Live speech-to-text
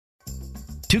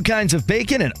Two kinds of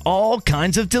bacon and all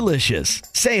kinds of delicious.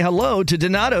 Say hello to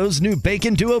Donato's new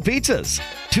Bacon Duo pizzas.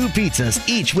 Two pizzas,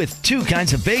 each with two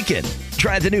kinds of bacon.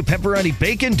 Try the new Pepperoni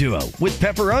Bacon Duo with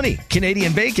pepperoni,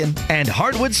 Canadian bacon, and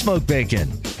hardwood smoked bacon.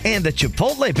 And the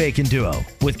Chipotle Bacon Duo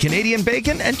with Canadian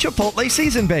bacon and Chipotle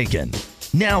seasoned bacon.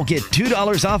 Now get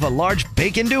 $2 off a large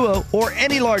Bacon Duo or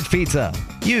any large pizza.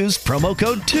 Use promo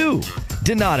code 2.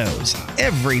 Donato's.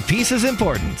 Every piece is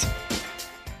important.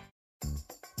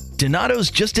 Donato's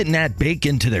just didn't add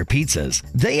bacon to their pizzas.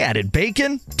 They added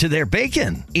bacon to their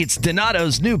bacon. It's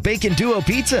Donato's new Bacon Duo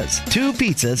pizzas. Two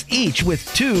pizzas, each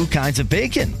with two kinds of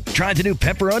bacon. Try the new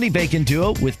Pepperoni Bacon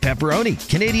Duo with pepperoni,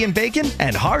 Canadian bacon,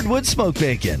 and hardwood smoked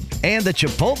bacon. And the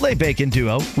Chipotle Bacon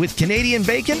Duo with Canadian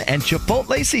bacon and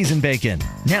Chipotle seasoned bacon.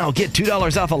 Now get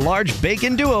 $2 off a large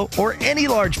Bacon Duo or any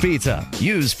large pizza.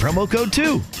 Use promo code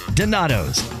 2.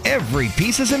 Donato's. Every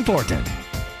piece is important.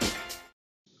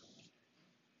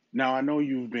 Now, I know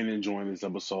you've been enjoying this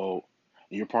episode,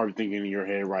 and you're probably thinking in your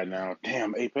head right now,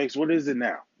 damn, Apex, what is it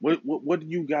now? What do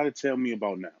you got to tell me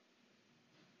about now?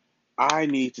 I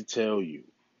need to tell you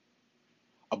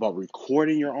about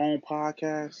recording your own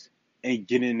podcast and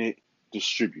getting it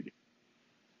distributed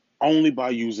only by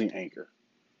using Anchor.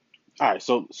 All right,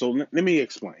 so let me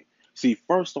explain. See,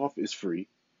 first off, it's free.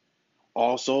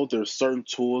 Also, there's certain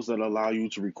tools that allow you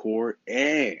to record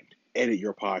and edit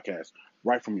your podcast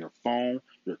right from your phone,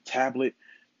 your tablet,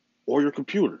 or your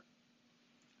computer.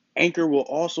 Anchor will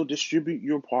also distribute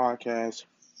your podcast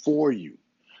for you,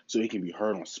 so it can be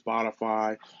heard on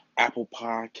Spotify, Apple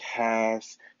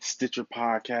Podcasts, Stitcher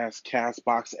Podcasts,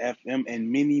 Castbox FM,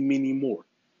 and many, many more.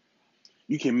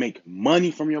 You can make money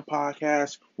from your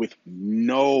podcast with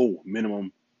no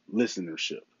minimum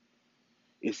listenership.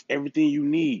 It's everything you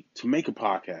need to make a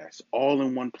podcast all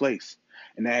in one place,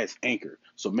 and that is Anchor.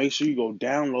 So make sure you go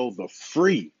download the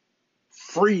free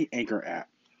Anchor app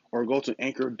or go to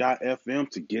anchor.fm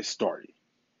to get started.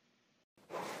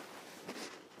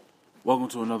 Welcome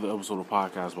to another episode of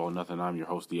Podcast About Nothing. I'm your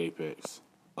host, The Apex.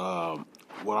 What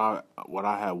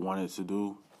I had wanted to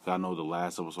do, I know the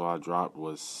last episode I dropped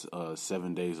was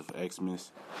 7 days of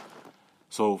Xmas.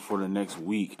 So for the next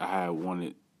week,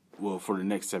 for the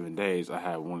next 7 days, I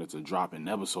had wanted to drop an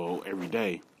episode every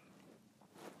day.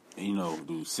 And,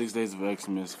 do 6 days of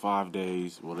Xmas, 5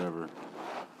 days, whatever.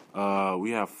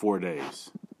 We have 4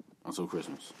 days until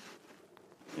Christmas.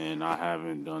 And I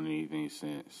haven't done anything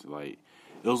since. It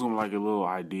was going to be like a little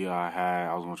idea I had.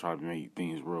 I was going to try to make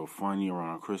things real funny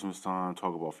around Christmas time,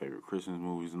 talk about favorite Christmas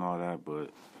movies and all that, but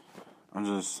I'm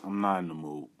not in the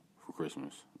mood for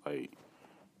Christmas.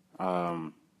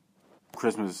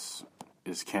 Christmas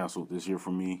is canceled this year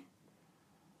for me.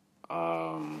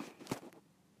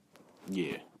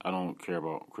 Yeah, I don't care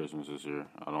about Christmas this year.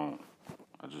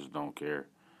 I just don't care.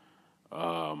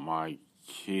 My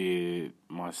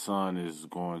son is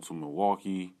going to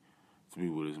Milwaukee to be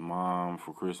with his mom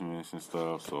for Christmas and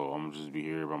stuff, so I'm gonna just be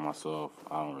here by myself.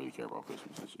 I don't really care about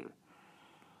Christmas this year.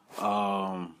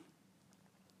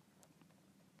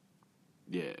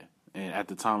 Yeah, and at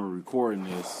the time of recording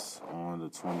this on the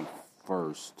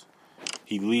 21st,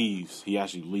 he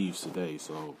actually leaves today,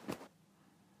 so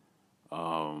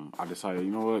I decided,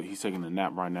 you know what, he's taking a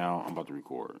nap right now, I'm about to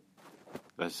record.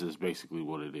 That's just basically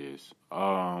what it is.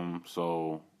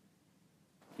 So,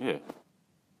 yeah.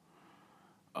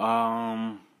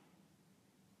 I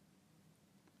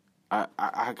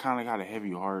kind of got a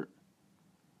heavy heart,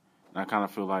 and I kind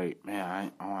of feel like,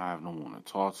 man, I don't have no one to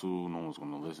talk to, no one's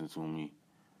going to listen to me.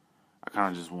 I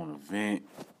kind of just want to vent,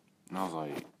 and I was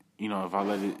like,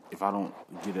 if I don't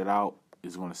get it out,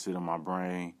 it's going to sit in my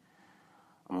brain.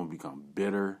 I'm going to become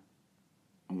bitter.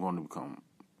 I'm going to become,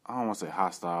 I don't want to say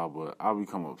hostile, but I'll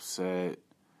become upset,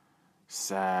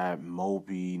 sad,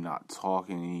 mopey, not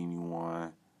talking to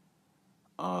anyone.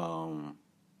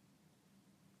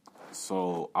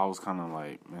 So I was kind of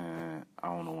like, man, I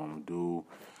don't know what I'm going to do.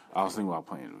 I was thinking about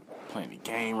playing a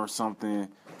game or something,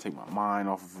 take my mind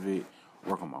off of it,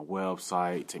 work on my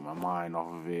website, take my mind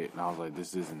off of it. And I was like,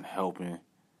 this isn't helping.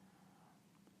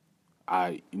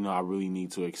 I really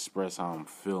need to express how I'm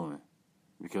feeling,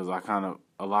 because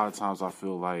a lot of times I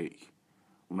feel like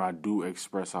when I do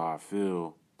express how I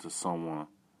feel to someone,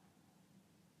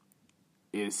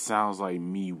 it sounds like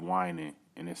me whining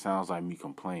and it sounds like me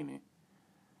complaining.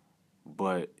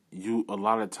 But a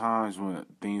lot of times when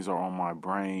things are on my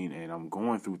brain and I'm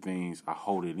going through things, I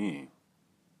hold it in.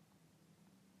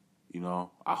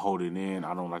 I hold it in.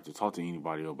 I don't like to talk to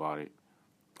anybody about it,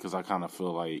 because I kind of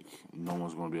feel like no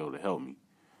one's going to be able to help me.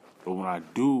 But when I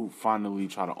do finally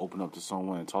try to open up to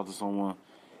someone and talk to someone,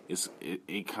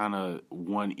 it kind of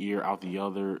one ear out the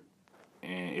other,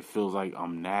 and it feels like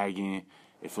I'm nagging,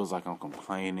 it feels like I'm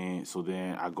complaining. So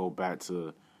then I go back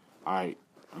to, all right,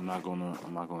 I'm not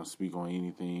gonna speak on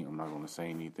anything. I'm not gonna say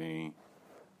anything.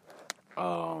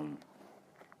 And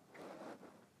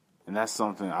that's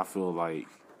something I feel like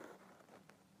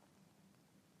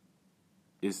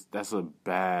that's a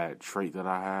bad trait that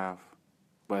I have.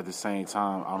 But at the same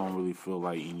time, I don't really feel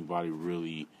like anybody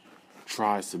really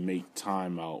tries to make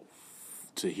time out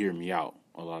to hear me out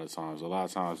a lot of times. A lot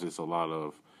of times it's a lot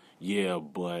of, yeah,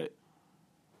 but,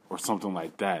 or something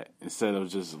like that, instead of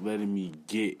just letting me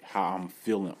get how I'm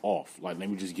feeling off. Like, let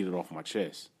me just get it off my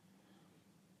chest.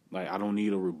 Like, I don't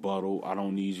need a rebuttal. I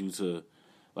don't need you to,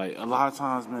 like, a lot of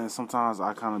times, man, sometimes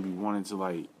I kind of be wanting to,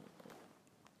 like,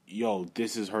 yo,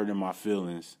 this is hurting my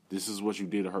feelings. This is what you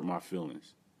did to hurt my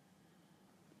feelings.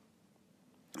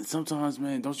 And sometimes,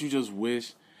 man, don't you just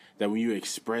wish that when you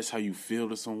express how you feel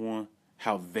to someone,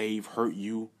 how they've hurt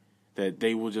you, that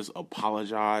they will just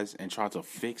apologize and try to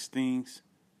fix things?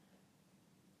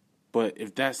 But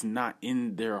if that's not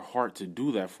in their heart to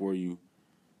do that for you,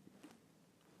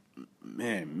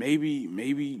 man, maybe,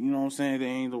 you know what I'm saying, they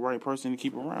ain't the right person to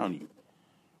keep around you.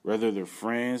 Whether they're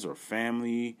friends or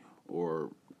family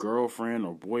or girlfriend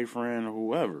or boyfriend or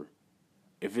whoever.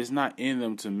 If it's not in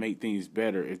them to make things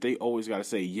better, if they always got to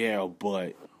say, yeah,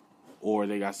 but, or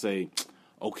they got to say,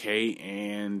 okay,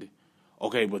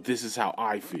 but this is how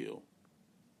I feel.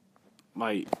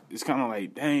 Like, it's kind of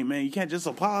like, dang, man, you can't just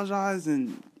apologize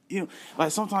and, you know,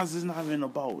 like, sometimes it's not even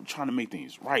about trying to make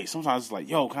things right. Sometimes it's like,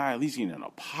 yo, can I at least get an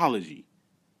apology?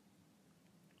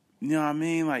 You know what I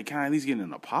mean? Like, can I at least get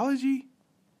an apology?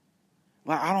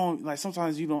 Like,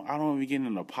 sometimes I don't even get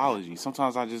an apology.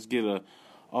 Sometimes I just get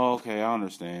oh, okay, I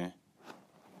understand.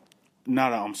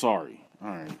 Not I'm sorry. All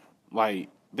right. Like,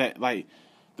 that, like,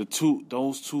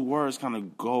 those two words kind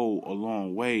of go a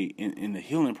long way in the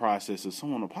healing process if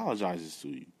someone apologizes to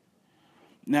you.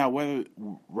 Now,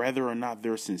 whether or not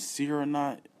they're sincere or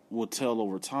not, will tell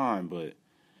over time. But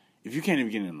if you can't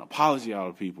even get an apology out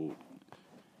of people,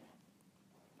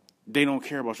 they don't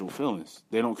care about your feelings.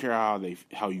 They don't care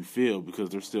how you feel, because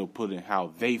they're still putting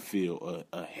how they feel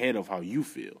ahead of how you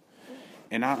feel.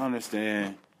 And I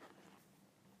understand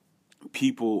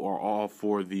people are all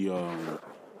for the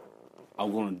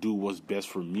I'm going to do what's best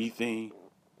for me thing.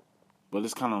 But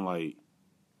it's kind of like,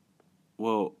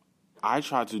 well, I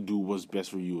try to do what's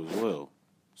best for you as well.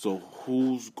 So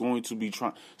who's going to be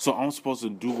trying? So I'm supposed to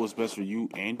do what's best for you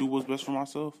and do what's best for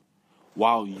myself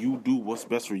while you do what's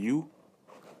best for you?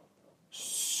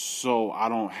 So I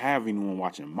don't have anyone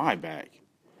watching my back.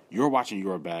 You're watching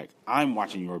your back. I'm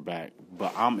watching your back,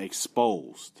 but I'm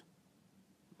exposed.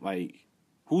 Like,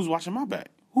 who's watching my back?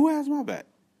 Who has my back?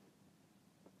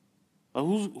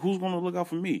 Who's going to look out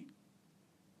for me?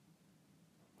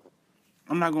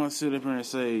 I'm not going to sit up here and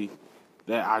say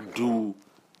that I do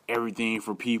everything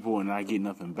for people and I get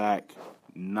nothing back.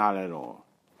 Not at all.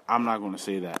 I'm not going to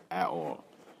say that at all.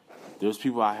 There's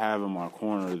people I have in my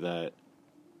corner that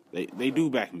they do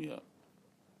back me up.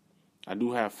 I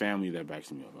do have family that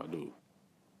backs me up. I do.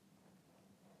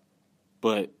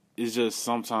 But it's just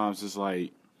sometimes it's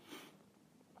like,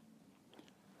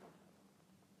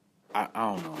 I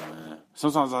don't know, man.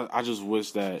 Sometimes I just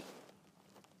wish that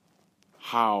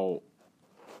how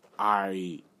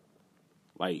I,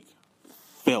 like,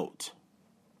 felt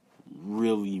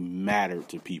really mattered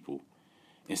to people.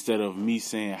 Instead of me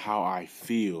saying how I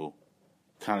feel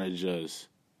kind of just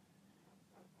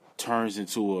turns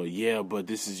into a, yeah, but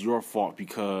this is your fault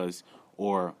because,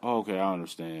 or, oh, okay, I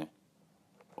understand.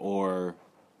 Or,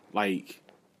 like,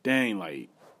 dang, like,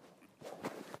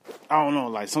 I don't know,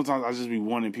 like, sometimes I just be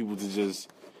wanting people to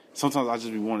just, sometimes I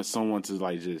just be wanting someone to,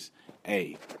 like, just,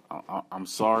 hey, I'm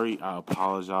sorry, I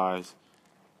apologize,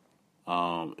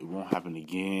 it won't happen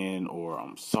again, or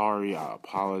I'm sorry, I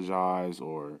apologize,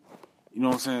 or, you know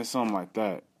what I'm saying, something like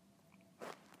that.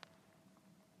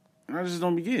 And I just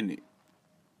don't be getting it.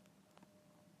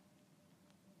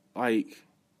 Like,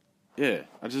 yeah,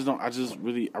 I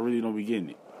really don't be getting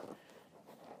it.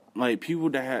 Like, people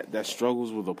that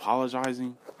struggles with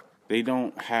apologizing, they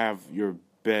don't have your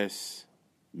best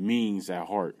means at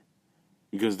heart,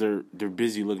 because they're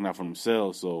busy looking out for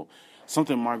themselves. So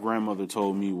something my grandmother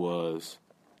told me was,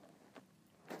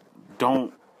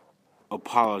 don't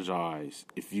apologize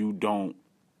if you don't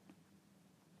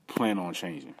plan on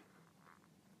changing.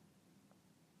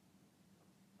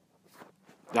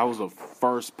 That was the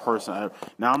first person I ever.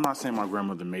 Now, I'm not saying my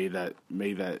grandmother made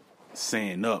that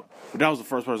saying up, but that was the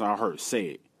first person I heard say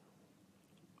it.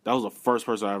 That was the first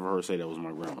person I ever heard say that was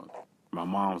my grandmother. My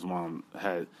mom's mom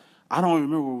had, I don't even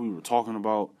remember what we were talking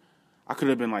about. I could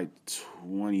have been like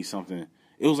 20-something.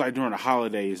 It was like during the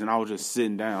holidays, and I was just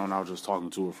sitting down, and I was just talking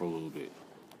to her for a little bit.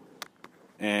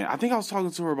 And I think I was talking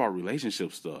to her about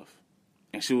relationship stuff.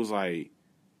 And she was like,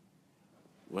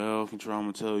 well, Control, I'm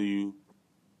going to tell you,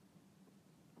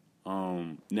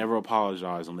 never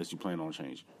apologize unless you plan on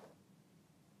changing.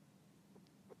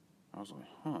 I was like,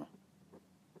 huh.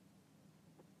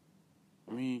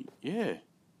 I mean, yeah.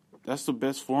 That's the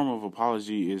best form of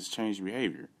apology is change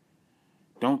behavior.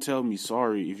 Don't tell me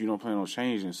sorry if you don't plan on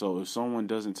changing. So if someone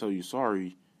doesn't tell you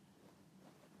sorry,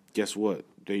 guess what?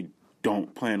 They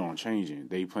don't plan on changing.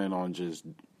 They plan on just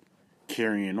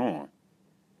carrying on.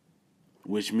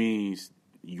 Which means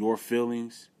your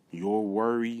feelings, your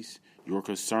worries, your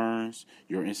concerns,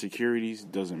 your insecurities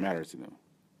doesn't matter to them.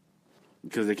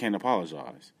 Because they can't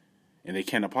apologize. And they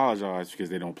can't apologize because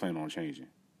they don't plan on changing.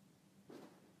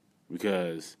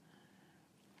 Because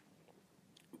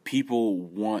people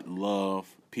want love,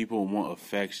 people want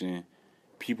affection,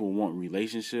 people want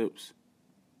relationships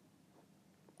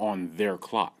on their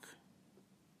clock.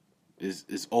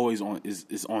 It's always on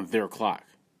it's on their clock.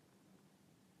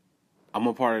 I'm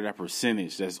a part of that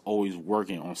percentage that's always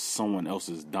working on someone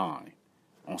else's dime,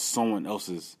 on someone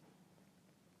else's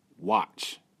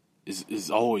watch.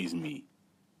 It's always me.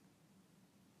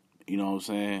 You know what I'm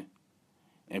saying?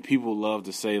 And people love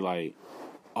to say like,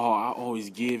 oh, I always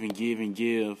give and give and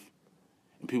give.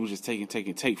 And people just take and take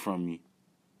and take from me.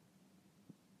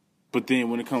 But then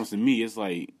when it comes to me, it's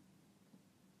like,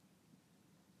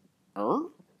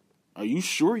 are you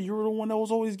sure you were the one that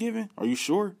was always giving? Are you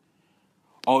sure?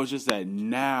 Oh, it's just that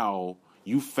now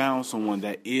you found someone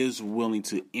that is willing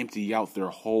to empty out their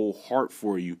whole heart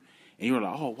for you. And you're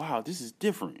like, oh, wow, this is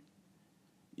different.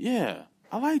 Yeah,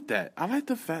 I like that. I like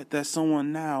the fact that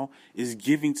someone now is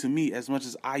giving to me as much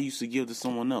as I used to give to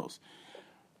someone else.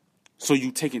 So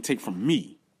you take and take from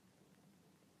me.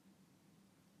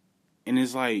 And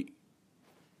it's like,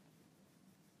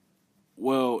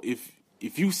 well, if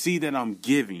you see that I'm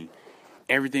giving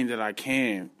everything that I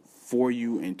can for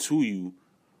you and to you,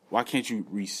 why can't you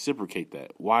reciprocate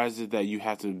that? Why is it that you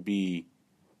have to be,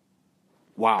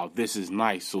 wow, this is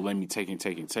nice, so let me take and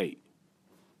take and take?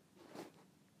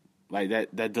 Like,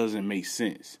 that doesn't make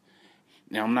sense.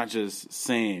 Now, I'm not just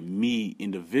saying me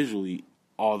individually,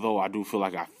 although I do feel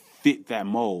like I fit that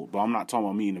mold, but I'm not talking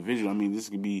about me individually. I mean, this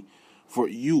could be for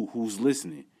you who's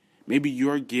listening. Maybe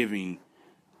you're giving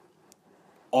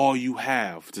all you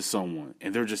have to someone,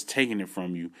 and they're just taking it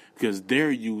from you because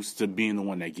they're used to being the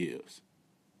one that gives.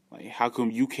 Like, how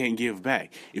come you can't give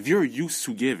back? If you're used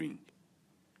to giving,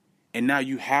 and now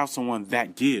you have someone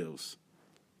that gives,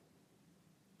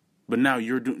 but now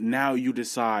you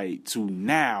decide to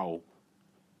now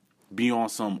be on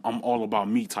some I'm all about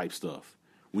me type stuff.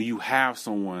 When you have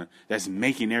someone that's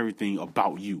making everything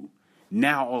about you,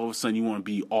 now all of a sudden you want to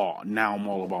be now I'm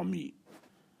all about me.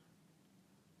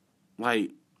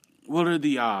 Like, what are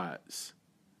the odds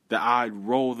that I'd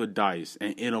roll the dice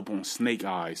and end up on snake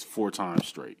eyes 4 times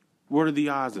straight? What are the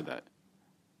odds of that?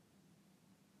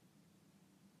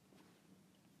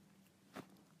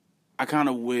 I kind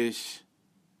of wish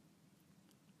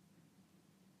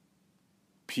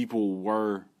people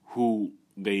were who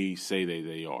they say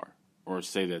they are or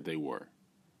say that they were.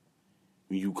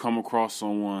 When you come across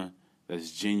someone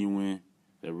that's genuine,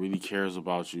 that really cares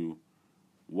about you,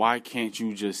 why can't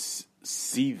you just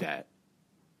see that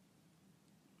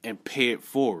and pay it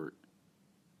forward?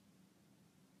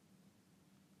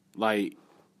 Like,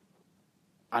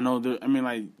 I know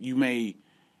you may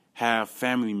have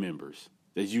family members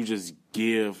that you just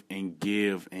give and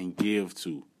give and give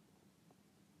to.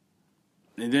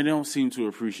 And they don't seem to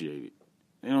appreciate it.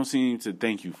 They don't seem to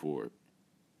thank you for it.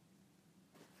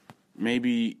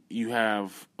 Maybe you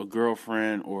have a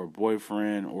girlfriend or a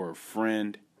boyfriend or a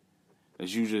friend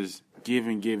that you just give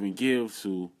and give and give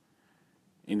to,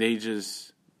 and they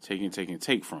just take and take and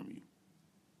take from you.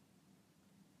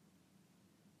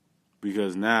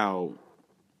 Because now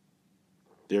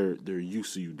they're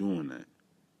used to you doing that.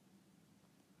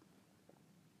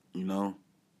 You know?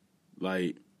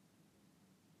 Like,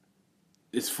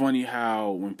 it's funny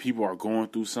how when people are going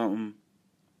through something,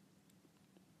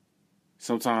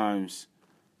 sometimes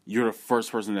you're the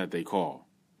first person that they call.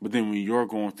 But then when you're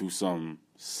going through something,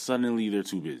 suddenly they're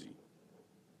too busy.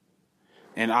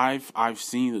 And I've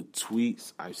seen the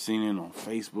tweets. I've seen it on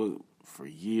Facebook for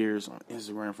years, on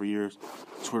Instagram for years,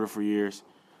 Twitter for years.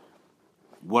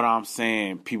 What I'm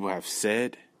saying, people have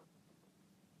said,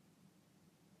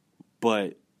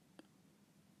 but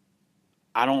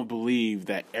I don't believe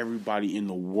that everybody in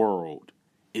the world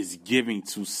is giving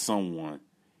to someone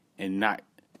and not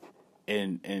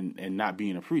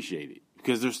being appreciated,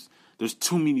 because there's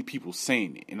too many people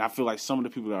saying it. And I feel like some of the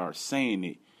people that are saying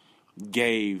it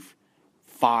gave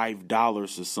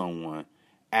 $5 to someone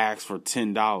asked for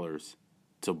 $10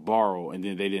 to borrow and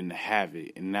then they didn't have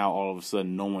it, and now all of a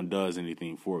sudden no one does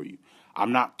anything for you.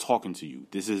 I'm not talking to you.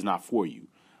 This is not for you.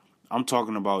 I'm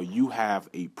talking about you have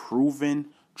a proven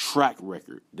track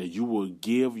record that you will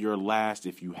give your last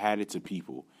if you had it to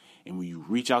people. And when you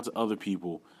reach out to other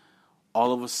people,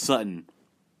 all of a sudden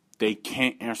they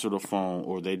can't answer the phone,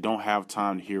 or they don't have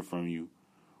time to hear from you,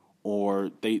 or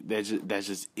that's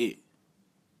just it.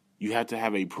 You have to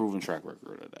have a proven track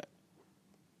record of that.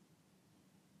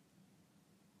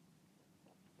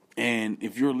 And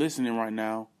if you're listening right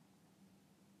now,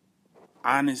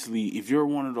 honestly, if you're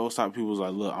one of those type of people who's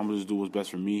like, look, I'm going to just do what's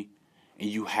best for me, and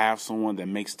you have someone that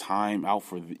makes time out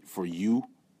for you,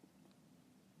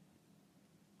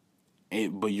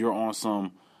 but you're on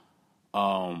some,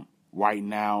 right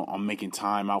now I'm making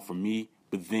time out for me,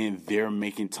 but then they're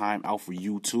making time out for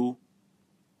you too,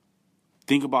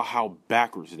 think about how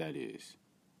backwards that is.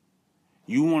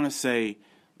 You want to say,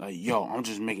 like, yo, I'm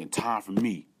just making time for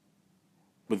me.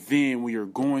 But then when you're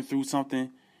going through something,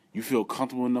 you feel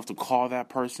comfortable enough to call that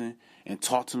person and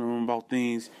talk to them about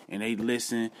things, and they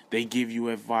listen, they give you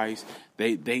advice,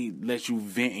 they let you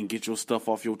vent and get your stuff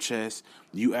off your chest.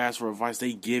 You ask for advice,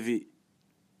 they give it.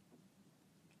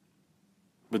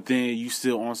 But then you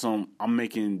still on some, I'm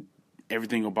making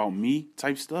everything about me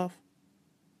type stuff.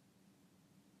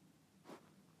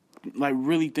 Like,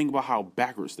 really think about how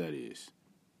backwards that is.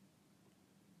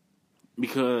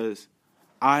 Because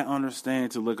I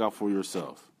understand to look out for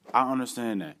yourself. I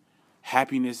understand that.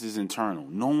 Happiness is internal.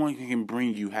 No one can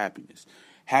bring you happiness.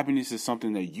 Happiness is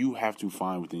something that you have to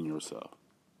find within yourself.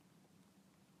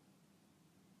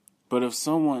 But if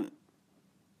someone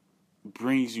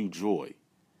brings you joy,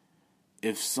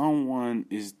 if someone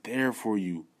is there for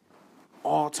you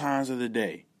all times of the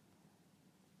day,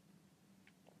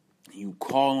 you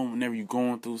call them whenever you're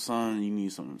going through something, you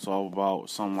need something to talk about,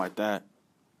 something like that,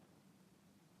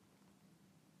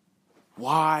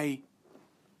 why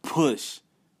push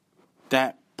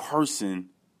that person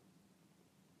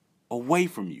away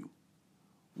from you?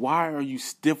 Why are you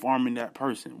stiff-arming that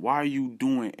person? Why are you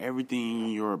doing everything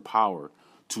in your power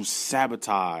to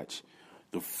sabotage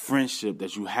the friendship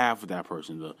that you have with that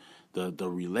person, the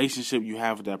relationship you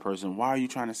have with that person? Why are you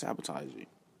trying to sabotage it?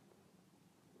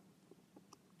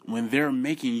 When they're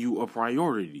making you a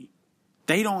priority,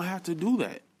 they don't have to do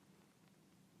that.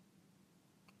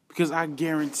 Because I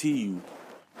guarantee you,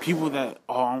 people that,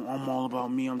 I'm all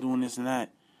about me, I'm doing this and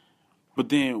that. But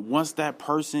then once that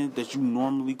person that you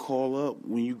normally call up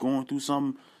when you're going through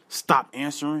something stop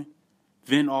answering,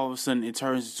 then all of a sudden it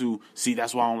turns into, see,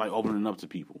 that's why I don't like opening up to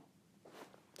people.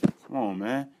 Come on,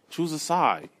 man. Choose a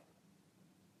side.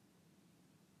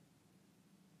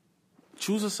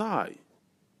 Choose a side.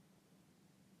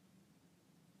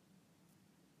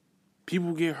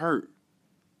 People get hurt.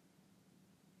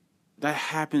 That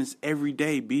happens every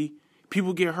day, B.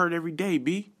 People get hurt every day,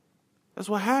 B. That's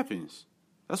what happens.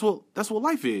 That's what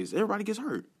life is. Everybody gets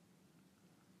hurt.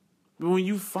 But when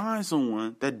you find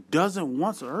someone that doesn't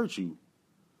want to hurt you,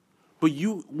 but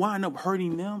you wind up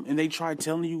hurting them, and they try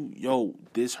telling you, yo,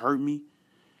 this hurt me,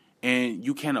 and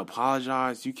you can't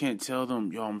apologize, you can't tell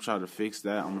them, yo, I'm trying to fix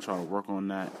that, I'm going to try to work on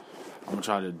that, I'm going to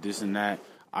try to this and that,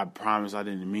 I promise I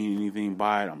didn't mean anything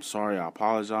by it, I'm sorry, I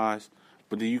apologize,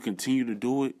 but then you continue to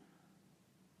do it.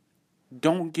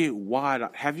 Don't get wide.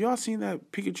 Have y'all seen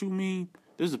that Pikachu meme?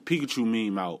 There's a Pikachu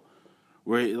meme out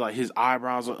where like his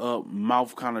eyebrows are up,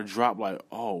 mouth kind of dropped, like,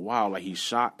 oh wow, like he's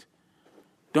shocked.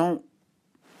 Don't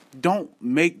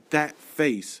make that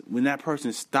face when that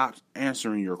person stops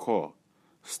answering your call,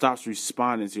 stops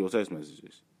responding to your text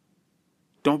messages.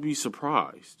 Don't be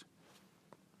surprised.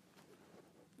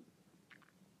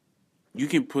 You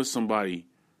can put somebody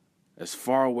as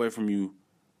far away from you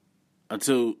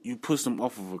until you push them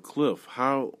off of a cliff.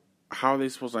 How are they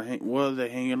supposed to hang? What are they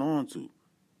hanging on to?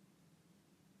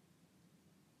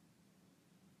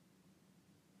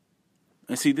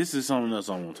 And see, this is something else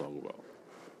I want to talk about.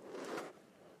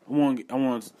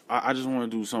 I just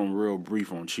want to do something real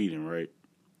brief on cheating, right?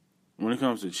 When it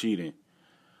comes to cheating,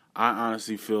 I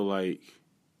honestly feel like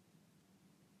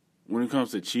when it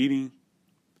comes to cheating,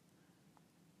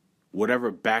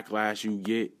 whatever backlash you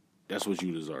get, that's what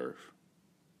you deserve.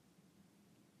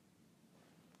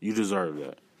 You deserve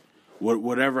that.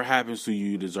 Whatever happens to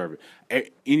you, you deserve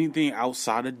it. Anything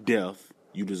outside of death,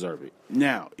 you deserve it.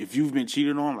 Now, if you've been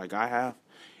cheated on, like I have,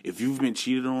 if you've been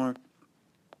cheated on,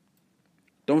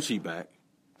 don't cheat back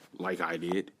like I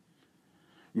did.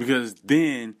 Because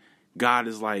then God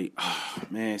is like, oh,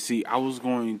 man,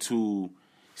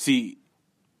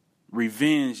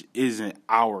 revenge isn't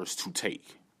ours to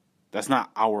take. That's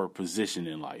not our position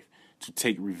in life, to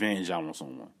take revenge out on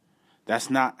someone. That's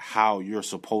not how you're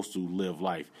supposed to live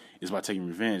life, is by taking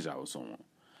revenge out of someone.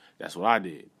 That's what I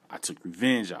did. I took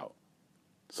revenge out.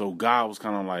 So God was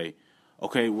kind of like,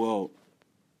 okay, well,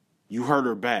 you hurt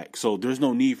her back, so there's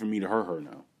no need for me to hurt her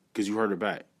now because you hurt her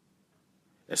back.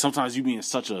 And sometimes you be in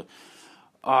such a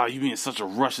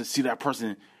rush to see that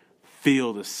person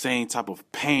feel the same type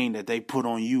of pain that they put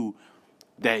on you,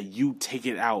 that you take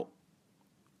it out,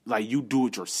 like you do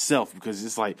it yourself, because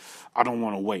it's like, I don't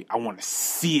want to wait. I want to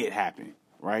see it happen,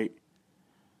 right?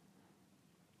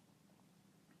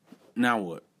 Now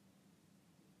what?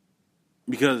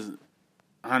 Because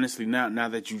honestly, now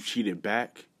that you cheated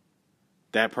back,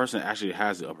 that person actually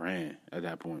has the upper hand at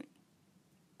that point.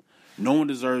 No one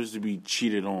deserves to be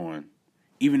cheated on,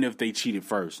 even if they cheated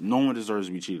first. No one deserves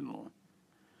to be cheated on.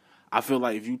 I feel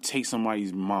like if you take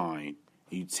somebody's mind,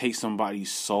 you take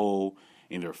somebody's soul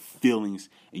and their feelings,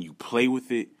 and you play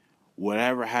with it,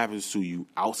 whatever happens to you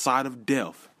outside of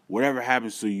death, whatever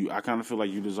happens to you, I kind of feel like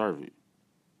you deserve it.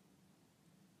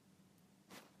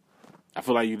 I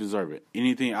feel like you deserve it.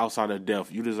 Anything outside of death,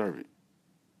 you deserve it.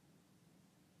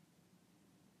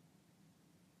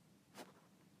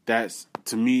 That's,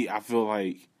 to me, I feel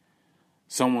like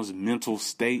someone's mental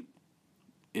state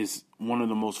is one of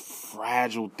the most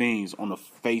fragile things on the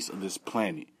face of this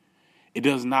planet. It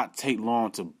does not take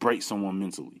long to break someone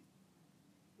mentally.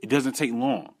 It doesn't take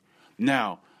long.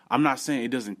 Now, I'm not saying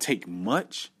it doesn't take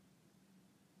much.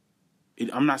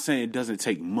 I'm not saying it doesn't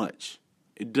take much.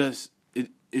 It just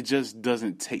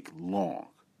doesn't take long.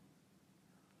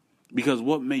 Because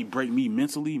what may break me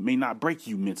mentally may not break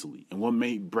you mentally. And what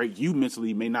may break you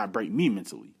mentally may not break me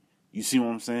mentally. You see what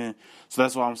I'm saying? So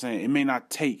that's why I'm saying it may not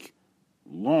take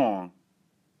long,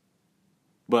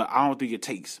 but I don't think it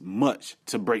takes much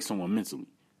to break someone mentally.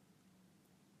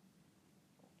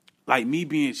 Like me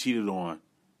being cheated on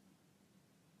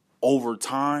over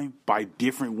time by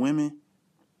different women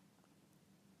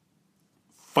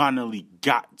finally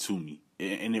got to me.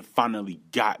 And it finally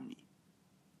got me.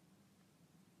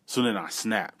 So then I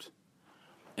snapped.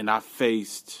 And I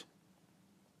faced,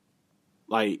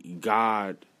 like,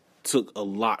 God took a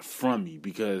lot from me,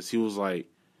 because he was like,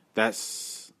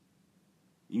 that's,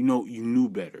 you knew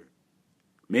better.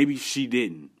 Maybe she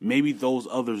didn't. Maybe those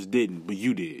others didn't, but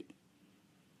you did.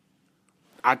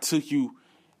 I took you,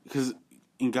 because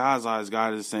in God's eyes,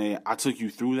 God is saying, I took you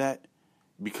through that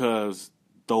because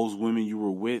those women you were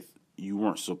with, you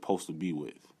weren't supposed to be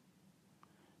with.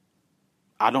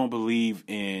 I don't believe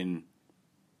in,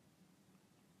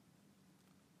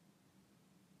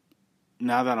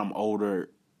 now that I'm older,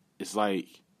 it's like,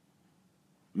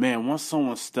 man, once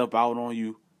someone step out on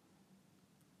you,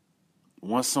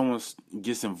 once someone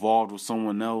gets involved with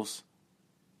someone else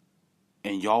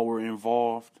and y'all were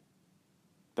involved,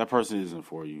 that person isn't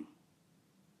for you.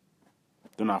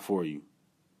 They're not for you.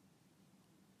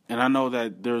 And I know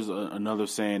that there's another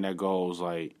saying that goes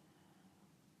like,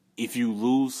 if you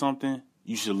lose something,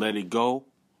 you should let it go.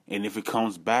 And if it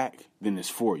comes back, then it's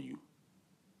for you.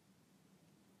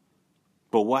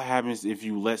 But what happens if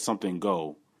you let something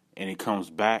go and it comes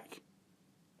back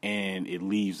and it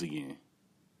leaves again?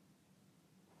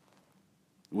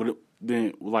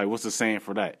 What's the saying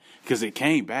for that? Because it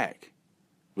came back,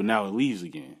 but now it leaves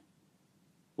again.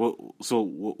 What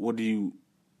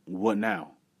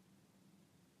now?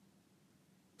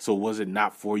 So was it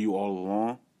not for you all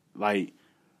along? Like,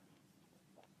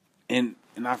 and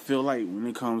I feel like when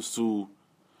it comes to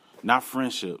not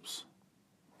friendships,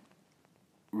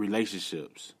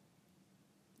 relationships,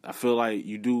 I feel like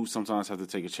you do sometimes have to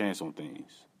take a chance on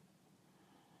things.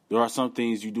 There are some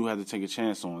things you do have to take a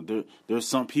chance on. There's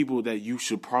some people that you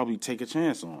should probably take a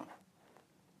chance on.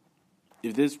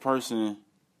 If this person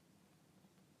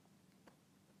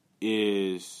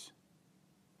is,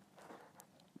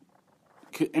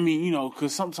 I mean,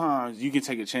 because sometimes you can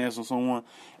take a chance on someone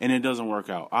and it doesn't work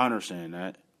out. I understand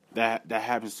that. That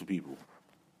happens to people.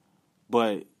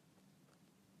 But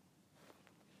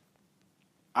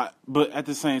at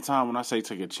the same time, when I say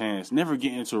take a chance, never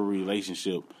get into a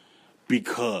relationship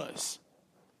because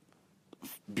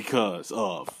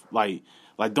of, like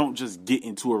don't just get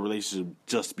into a relationship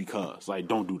just because. Like,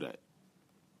 don't do that.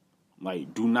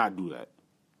 Like, do not do that.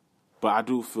 But I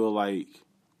do feel like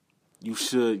you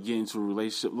should get into a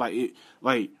relationship.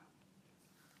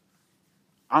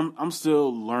 I'm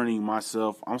still learning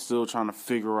myself. I'm still trying to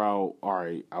figure out, all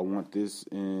right, I want this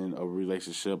in a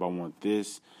relationship. I want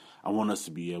this. I want us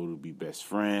to be able to be best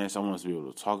friends. I want us to be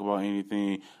able to talk about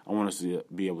anything. I want us to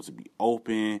be able to be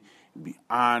open, be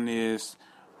honest.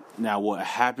 Now, what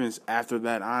happens after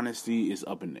that honesty is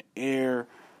up in the air.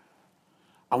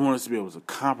 I want us to be able to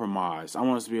compromise. I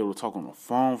want us to be able to talk on the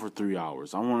phone for 3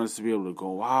 hours. I want us to be able to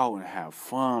go out and have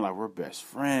fun like we're best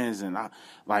friends. And I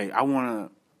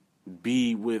want to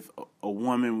be with a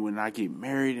woman when I get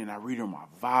married and I read her my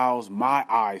vows. My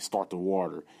eyes start to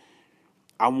water.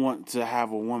 I want to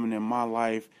have a woman in my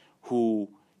life who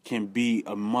can be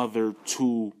a mother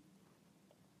to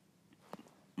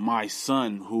my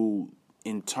son, who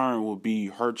in turn will be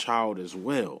her child as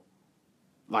well.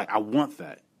 Like, I want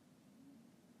that.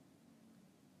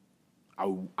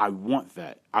 I want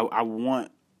that. I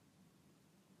want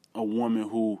a woman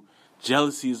who,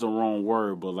 jealousy is the wrong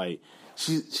word, but like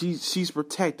she's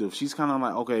protective. She's kind of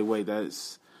like, okay, wait,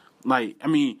 that's like, I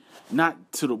mean,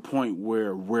 not to the point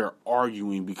where we're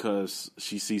arguing because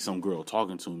she sees some girl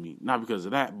talking to me, not because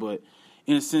of that, but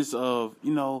in a sense of,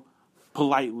 you know,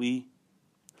 politely,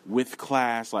 with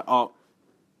class, like,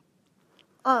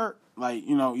 like,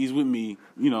 you know, he's with me,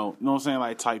 you know what I'm saying,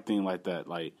 like, type thing like that,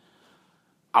 like.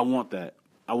 I want that.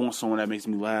 I want someone that makes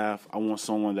me laugh. I want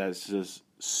someone that's just,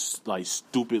 like,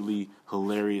 stupidly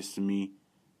hilarious to me.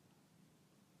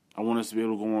 I want us to be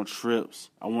able to go on trips.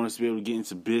 I want us to be able to get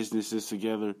into businesses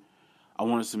together. I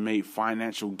want us to make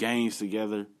financial gains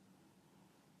together.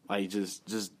 Like,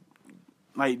 just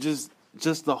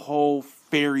the whole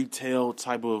fairy tale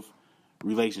type of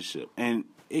relationship. And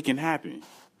it can happen.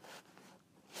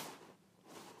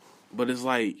 But it's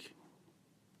like,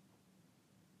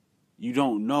 you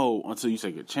don't know until you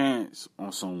take a chance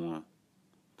on someone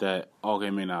that,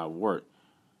 okay, may not work.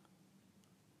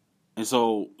 And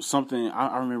so something,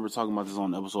 I remember talking about this on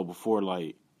the episode before,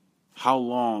 like, how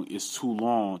long is too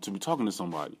long to be talking to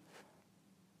somebody?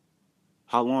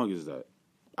 How long is that?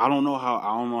 I don't know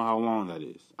how long that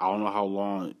is. I don't know how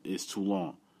long is too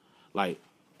long. Like,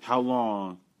 how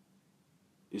long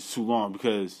is too long?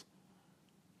 Because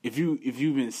if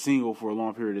you've been single for a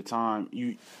long period of time,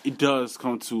 it does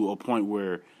come to a point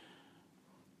where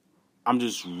I'm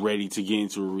just ready to get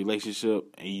into a relationship,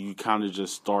 and you kind of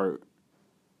just start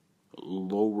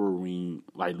lowering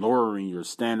your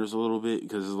standards a little bit,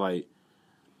 because it's like,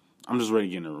 I'm just ready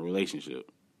to get in a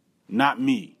relationship. Not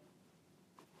me,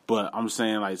 but I'm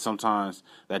saying, like, sometimes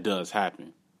that does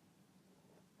happen.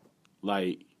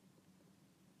 Like,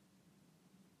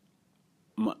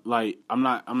 I'm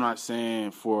not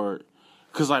saying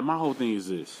because, like, my whole thing is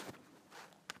this.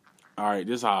 All right,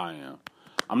 this is how I am.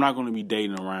 I'm not going to be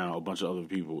dating around a bunch of other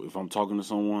people if I'm talking to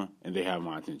someone and they have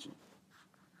my attention.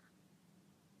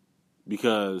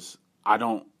 Because I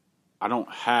don't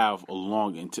have a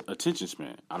long attention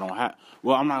span. I'm not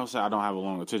going to say I don't have a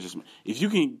long attention span. If you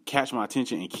can catch my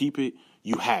attention and keep it,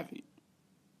 you have it.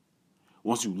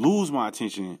 Once you lose my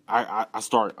attention, I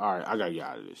start, all right, I got to get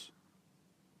out of this.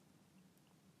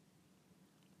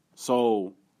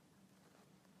 So,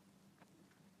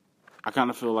 I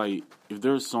kind of feel like if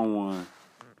there's someone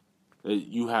that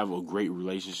you have a great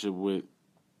relationship with,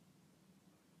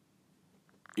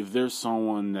 if there's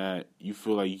someone that you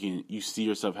feel like you see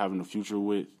yourself having a future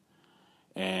with,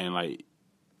 and, like,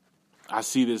 I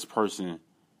see this person,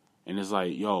 and it's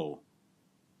like, yo,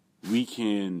 we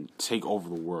can take over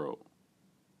the world.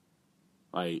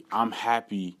 Like, I'm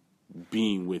happy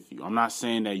being with you. I'm not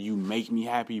saying that you make me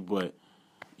happy, but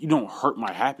you don't hurt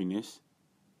my happiness.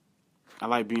 I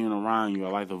like being around you. I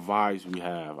like the vibes we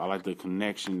have. I like the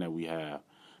connection that we have.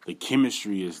 The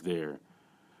chemistry is there.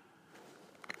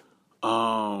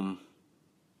 You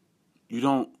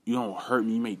don't hurt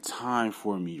me. You make time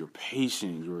for me. You're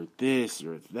patient. You're this.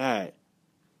 You're that.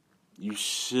 You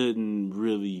shouldn't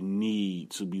really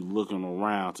need to be looking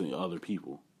around to other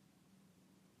people.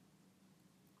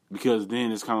 Because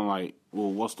then it's kind of like,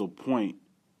 well, what's the point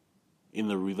in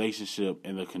the relationship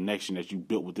and the connection that you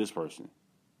built with this person?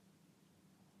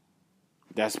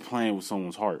 That's playing with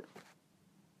someone's heart.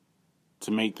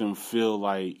 To make them feel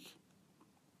like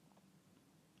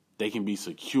they can be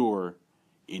secure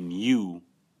in you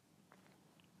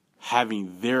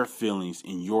having their feelings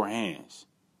in your hands.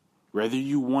 Whether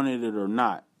you wanted it or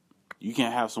not, you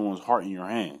can't have someone's heart in your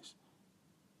hands.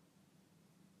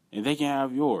 And they can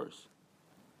have yours.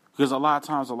 Because a lot of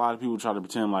times, a lot of people try to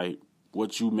pretend like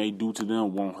what you may do to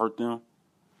them won't hurt them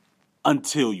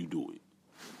until you do it.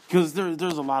 Because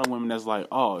there's a lot of women that's like,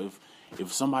 oh,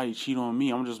 if somebody cheat on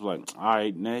me, I'm just like, all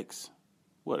right, next,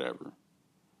 whatever.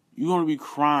 You're going to be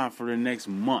crying for the next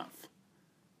month.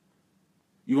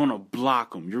 You're going to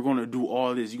block him. You're going to do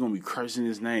all this. You're going to be cursing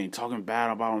his name, talking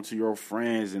bad about him to your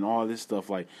friends and all this stuff.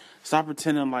 Like, stop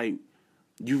pretending like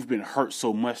you've been hurt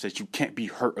so much that you can't be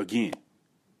hurt again.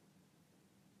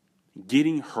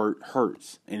 Getting hurt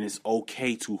hurts, and it's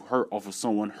okay to hurt off of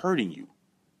someone hurting you.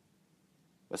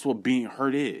 That's what being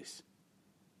hurt is.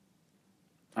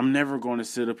 I'm never going to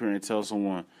sit up here and tell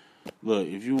someone, look,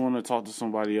 if you want to talk to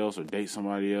somebody else or date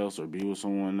somebody else or be with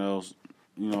someone else,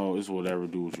 it's whatever,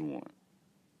 do what you want.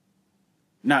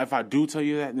 Now, if I do tell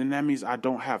you that, then that means I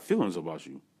don't have feelings about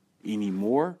you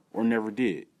anymore or never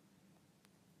did.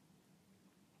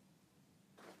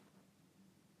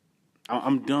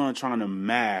 I'm done trying to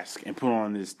mask and put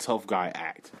on this tough guy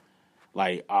act.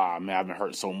 Like, man, I've been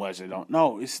hurt so much.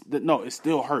 It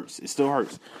still hurts. It still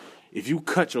hurts. If you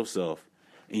cut yourself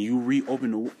and you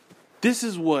reopen this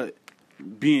is what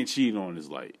being cheated on is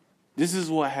like. This is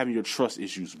what having your trust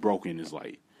issues broken is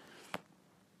like.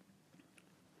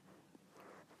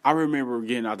 I remember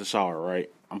getting out the shower, right?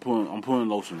 I'm putting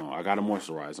lotion on. I gotta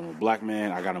moisturize. I'm a black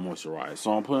man. I gotta moisturize.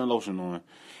 So I'm putting lotion on,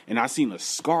 and I seen a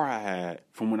scar I had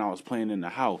from when I was playing in the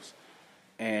house,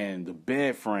 and the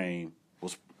bed frame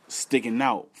was sticking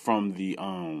out from the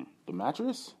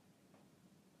mattress.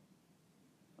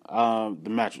 The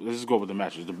mattress. Let's just go with the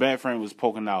mattress. The bed frame was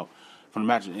poking out from the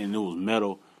mattress, and it was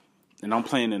metal. And I'm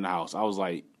playing in the house. I was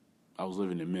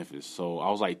living in Memphis, so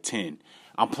I was like 10.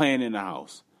 I'm playing in the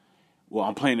house. Well,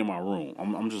 I'm playing in my room.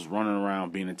 I'm just running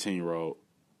around being a 10-year-old.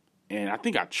 And I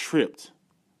think I tripped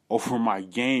over my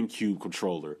GameCube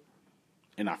controller.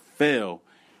 And I fell,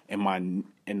 and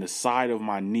the side of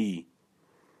my knee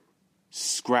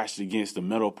scratched against the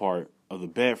metal part of the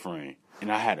bed frame. And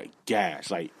I had a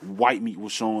gash. Like, white meat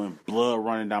was showing, blood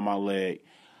running down my leg.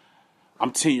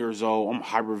 I'm 10 years old. I'm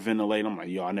hyperventilating. I'm like,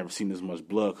 yo, I never seen this much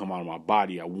blood come out of my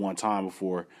body at one time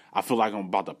before. I feel like I'm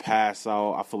about to pass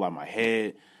out. I feel like my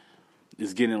head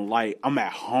is getting light. I'm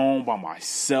at home by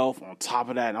myself on top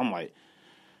of that. And I'm like,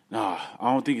 nah,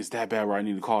 I don't think it's that bad where I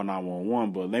need to call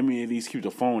 911, but let me at least keep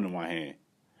the phone in my hand.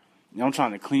 I'm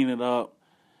trying to clean it up.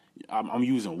 I'm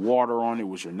using water on it,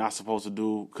 which you're not supposed to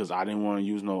do because I didn't want to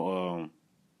use no,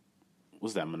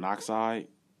 what's that, monoxide?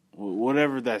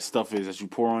 Whatever that stuff is that you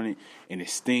pour on it and it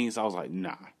stings. I was like,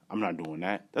 nah, I'm not doing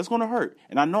that. That's going to hurt.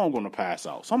 And I know I'm going to pass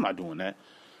out, so I'm not doing that.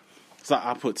 So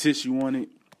I put tissue on it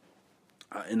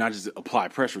and I just apply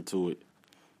pressure to it.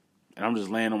 And I'm just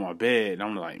laying on my bed and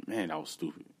I'm like, man, that was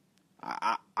stupid.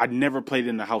 I never played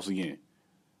in the house again.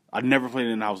 I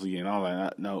was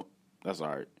like, no, that's all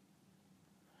right.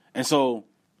 And so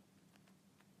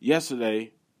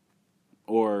yesterday,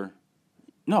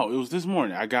 no, it was this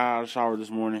morning. I got out of the shower this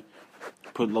morning,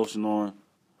 put lotion on,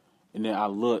 and then I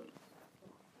looked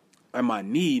at my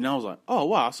knee, and I was like, oh,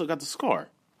 wow, I still got the scar.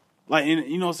 Like, and,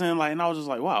 you know what I'm saying? Like, and I was just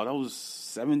like, wow, that was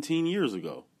 17 years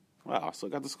ago. Wow, I still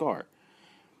got the scar.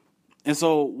 And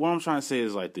so what I'm trying to say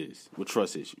is like this, with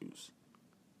trust issues,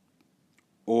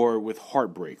 or with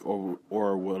heartbreak, or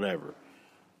whatever.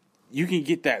 You can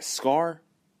get that scar,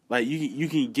 like you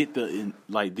can get the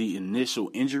initial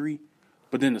injury,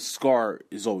 but then the scar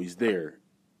is always there.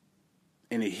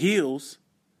 And it heals.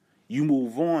 You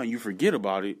move on. You forget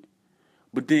about it.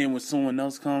 But then when someone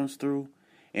else comes through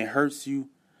and hurts you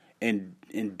and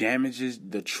damages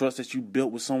the trust that you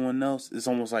built with someone else, it's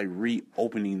almost like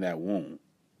reopening that wound.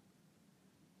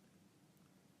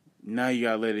 Now you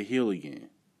got to let it heal again.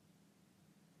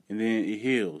 And then it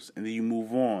heals. And then you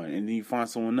move on. And then you find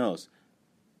someone else.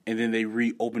 And then they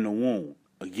reopen the wound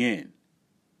again.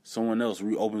 Someone else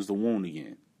reopens the wound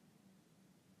again.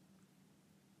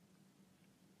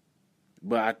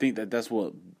 But I think that's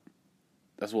what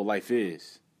life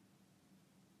is.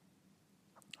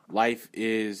 Life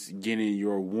is getting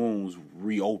your wounds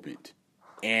reopened.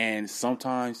 And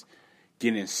sometimes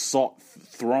getting salt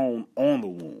thrown on the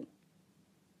wound.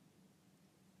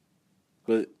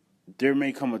 But there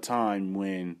may come a time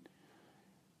when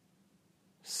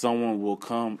someone will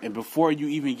come, and before you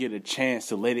even get a chance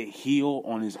to let it heal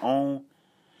on its own,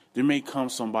 there may come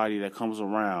somebody that comes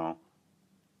around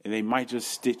and they might just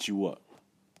stitch you up.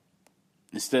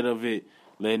 Instead of it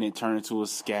letting it turn into a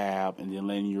scab and then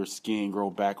letting your skin grow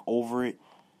back over it,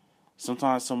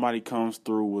 sometimes somebody comes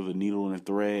through with a needle and a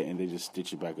thread and they just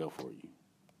stitch it back up for you.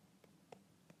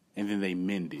 And then they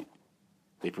mend it.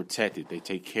 They protect it. They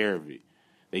take care of it.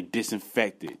 They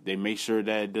disinfect it. They make sure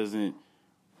that it doesn't.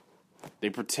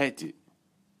 They protect it.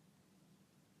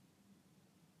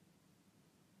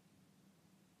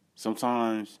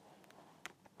 Sometimes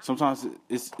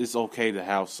it's okay to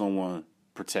have someone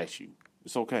protect you.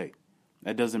 It's okay.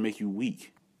 That doesn't make you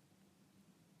weak.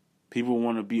 People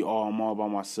want to be, I'm all by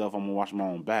myself. I'm going to watch my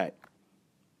own back.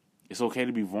 It's okay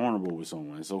to be vulnerable with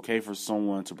someone. It's okay for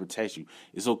someone to protect you.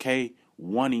 It's okay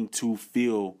wanting to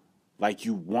feel like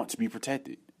you want to be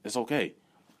protected. It's okay.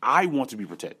 I want to be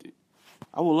protected.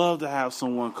 I would love to have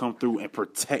someone come through and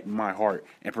protect my heart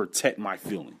and protect my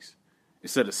feelings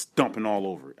instead of stomping all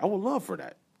over it. I would love for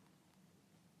that.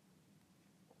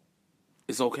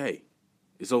 It's okay.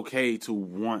 It's okay to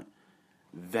want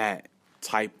that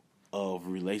type of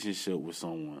relationship with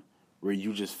someone where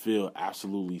you just feel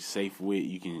absolutely safe with.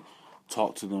 You can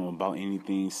talk to them about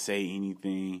anything, say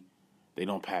anything. They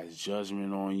don't pass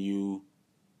judgment on you.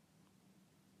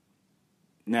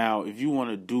 Now, if you want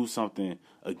to do something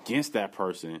against that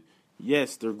person,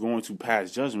 yes, they're going to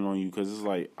pass judgment on you because it's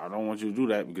like, I don't want you to do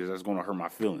that because that's going to hurt my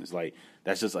feelings. Like,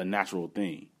 that's just a natural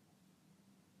thing.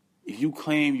 If you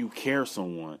claim you care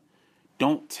someone,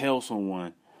 don't tell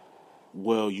someone,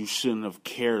 well, you shouldn't have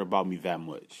cared about me that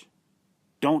much.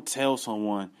 Don't tell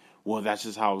someone, well, that's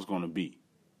just how it's going to be.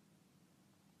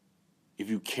 If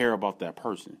you care about that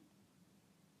person.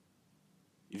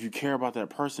 If you care about that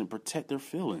person, protect their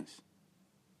feelings.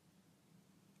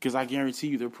 Because I guarantee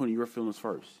you they're putting your feelings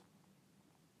first.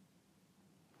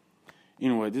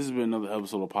 Anyway, this has been another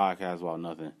episode of Podcast About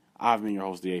Nothing. I've been your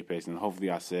host, The Apex, and hopefully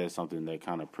I said something that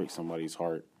kind of pricks somebody's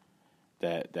heart,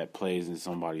 that plays in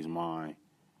somebody's mind,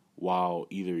 while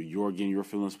either you're getting your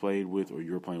feelings played with or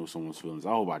you're playing with someone's feelings. I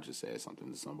hope I just said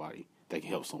something to somebody that can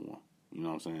help someone. You know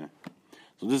what I'm saying?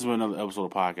 So this has been another episode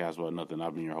of Podcast About Nothing.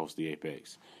 I've been your host, The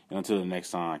Apex. And until the next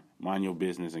time, mind your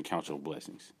business and count your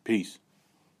blessings. Peace.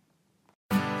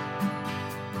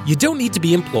 You don't need to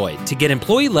be employed to get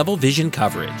employee-level vision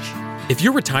coverage. If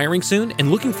you're retiring soon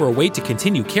and looking for a way to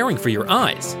continue caring for your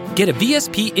eyes, get a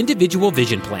VSP individual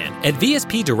vision plan at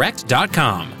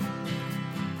VSPdirect.com.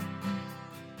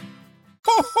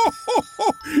 Ho, ho, ho,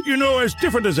 ho. You know, as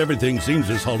different as everything seems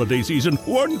this holiday season,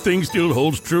 one thing still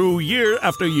holds true year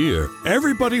after year.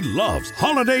 Everybody loves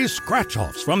holiday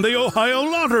scratch-offs from the Ohio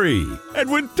Lottery. And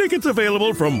with tickets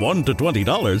available from $1 to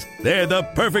 $20, they're the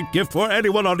perfect gift for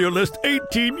anyone on your list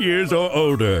 18 years or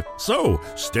older. So,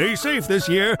 stay safe this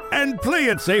year and play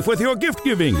it safe with your gift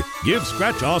giving. Give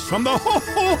scratch-offs from the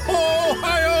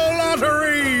Ohio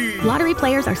Lottery! Lottery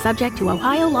players are subject to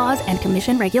Ohio laws and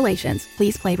commission regulations.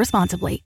 Please play responsibly.